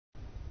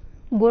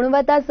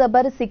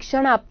ગુણવત્તાસભર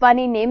શિક્ષણ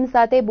આપવાની નેમ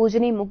સાથે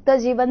ભુજની મુક્ત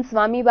જીવન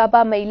સ્વામી બાપા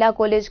મહિલા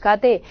કોલેજ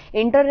ખાતે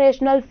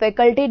ઇન્ટરનેશનલ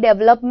ફેકલ્ટી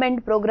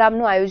ડેવલપમેન્ટ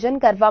પ્રોગ્રામનું આયોજન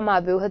કરવામાં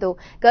આવ્યું હતું.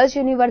 કચ્છ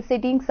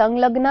યુનિવર્સિટી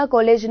સંલગ્ન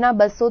કોલેજના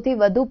 200થી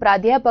વધુ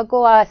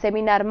પ્રાધ્યાપકો આ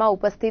સેમિનારમાં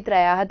ઉપસ્થિત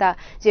રહ્યા હતા,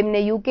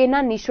 જેમને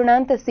યુકેના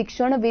નિષ્ણાંત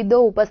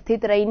શિક્ષણવિદો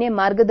ઉપસ્થિત રહીને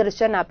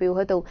માર્ગદર્શન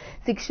આપ્યું હતું.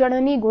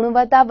 શિક્ષણની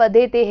ગુણવત્તા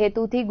વધે તે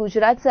હેતુથી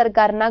ગુજરાત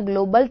સરકારના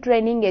ગ્લોબલ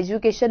ટ્રેનિંગ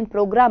એજ્યુકેશન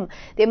પ્રોગ્રામ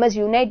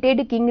તેમજ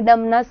યુનાઇટેડ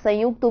કિંગડમના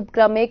સંયુક્ત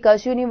ઉપક્રમે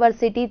કચ્છ યુનિવર્સિટી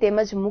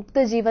તેમજ મુક્ત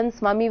જીવન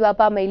સ્વામી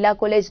બાપા મહિલા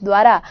કોલેજ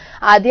દ્વારા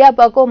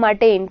અધ્યાપકો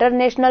માટે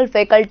ઇન્ટરનેશનલ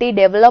ફેકલ્ટી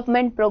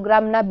ડેવલપમેન્ટ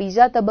પ્રોગ્રામના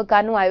બીજા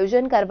તબક્કાનું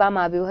આયોજન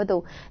કરવામાં આવ્યું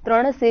હતું.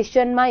 3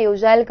 સેશનમાં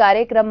યોજાયેલ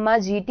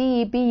કાર્યક્રમમાં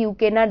જીટીઈપી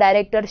યુકેના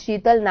ડાયરેક્ટર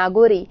શીતલ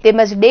નાગોરી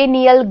તેમજ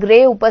ડેનિયલ ગ્રે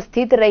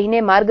ઉપસ્થિત રહીને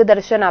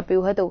માર્ગદર્શન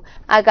આપ્યું હતું.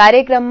 આ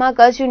કાર્યક્રમમાં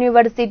કચ્છ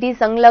યુનિવર્સિટી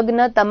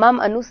સંલગ્ન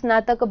તમામ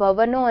અનુસ્નાતક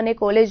ભવનો અને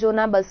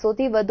કોલેજોના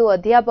 200થી વધુ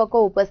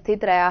અધ્યાપકો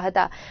ઉપસ્થિત રહ્યા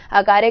હતા.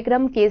 આ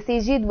કાર્યક્રમ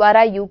કેસીજી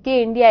દ્વારા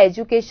યુકે ઇન્ડિયા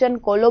એજ્યુકેશન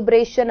કોલોબરેશન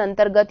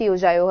અંતર્ગત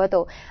યોજાયો હતો.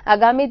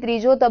 આગામી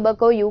ત્રીજો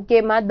તબક્કો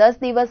યુકેમાં 10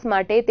 દિવસ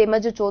માટે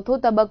તેમજ ચોથો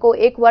તબક્કો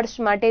 1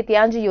 વર્ષ માટે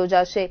ત્યાં જ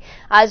યોજાશે.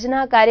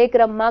 આજના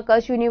કાર્યક્રમમાં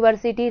Kutch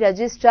university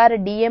registrar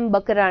DM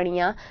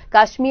Bakraniya,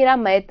 Kashmira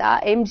Mehta,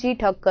 MG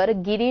Thakkar,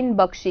 ગિરીન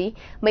બક્ષી,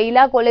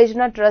 મહિલા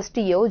કોલેજના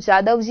ટ્રસ્ટીઓ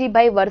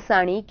જાદવજીભાઈ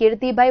વરસાણી,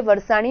 કીર્તિભાઈ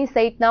વરસાણી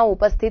સહિતનાઓ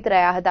ઉપસ્થિત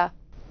રહ્યા હતા.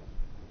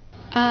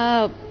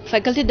 આ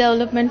ફેકલ્ટી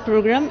ડેવલપમેન્ટ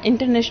પ્રોગ્રામ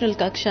ઇન્ટરનેશનલ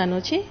કક્ષાનો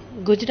છે.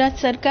 ગુજરાત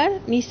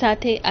સરકારની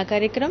સાથે આ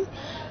કાર્યક્રમ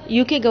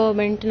યુકે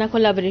ગવર્મેન્ટના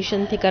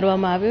કોલાબોરેશનથી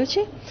કરવામાં આવ્યો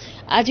છે.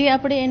 આજે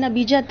આપણે એના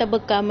બીજા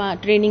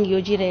તબક્કામાં ટ્રેનિંગ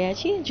યોજી રહ્યા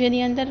છીએ,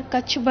 જેની અંદર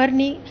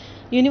કચ્છભરની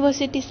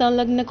યુનિવર્સિટી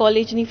સંલગ્ન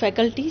કોલેજની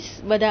ફેકલ્ટીઝ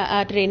બધા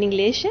આ ટ્રેનિંગ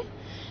લેશે.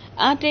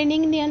 આ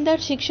ટ્રેનિંગની અંદર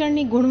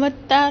શિક્ષણની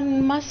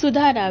ગુણવત્તામાં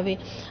સુધાર આવે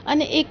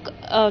અને એક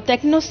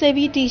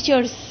ટેકનોસેવી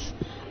ટીચર્સ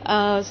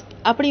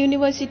આપણી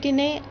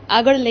યુનિવર્સિટીને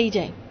આગળ લઈ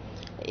જાય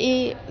એ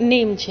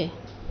નેમ છે.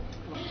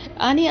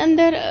 આની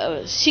અંદર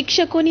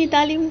શિક્ષકોની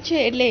તાલીમ છે,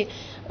 એટલે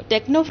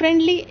techno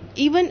friendly,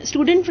 even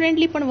student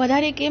friendly પણ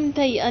વધારે કેમ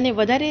થઈ અને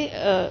વધારે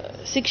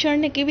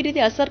શિક્ષણને કેવી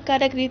રીતે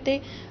અસરકારક રીતે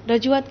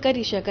રજૂઆત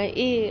કરી શકાય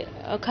એ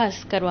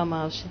ખાસ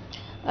કરવામાં આવશે.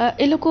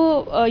 એ લોકો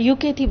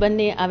યુકેથી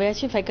બંને આવ્યા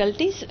છે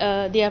faculties,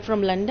 they are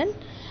from London.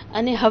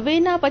 અને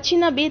હવેના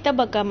પછીના 2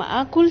 તબક્કામાં,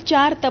 આ કુલ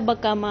 4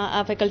 તબક્કામાં આ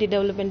ફેકલ્ટી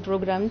ડેવલપમેન્ટ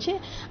પ્રોગ્રામ છે,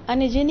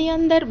 અને જેની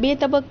અંદર 2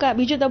 તબક્કા,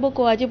 બીજો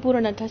તબક્કો આજે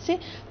પૂર્ણ થશે.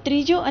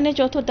 ત્રીજો અને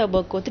ચોથો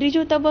તબક્કો,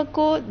 ત્રીજો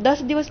તબક્કો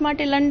 10 દિવસ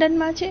માટે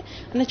લંડનમાં છે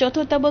અને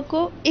ચોથો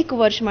તબક્કો 1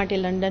 વર્ષ માટે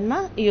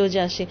લંડનમાં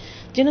યોજાશે,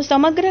 જેનો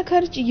સમગ્ર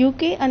ખર્ચ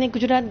યુકે અને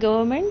ગુજરાત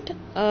ગવર્મેન્ટ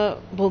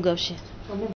ભોગવશે.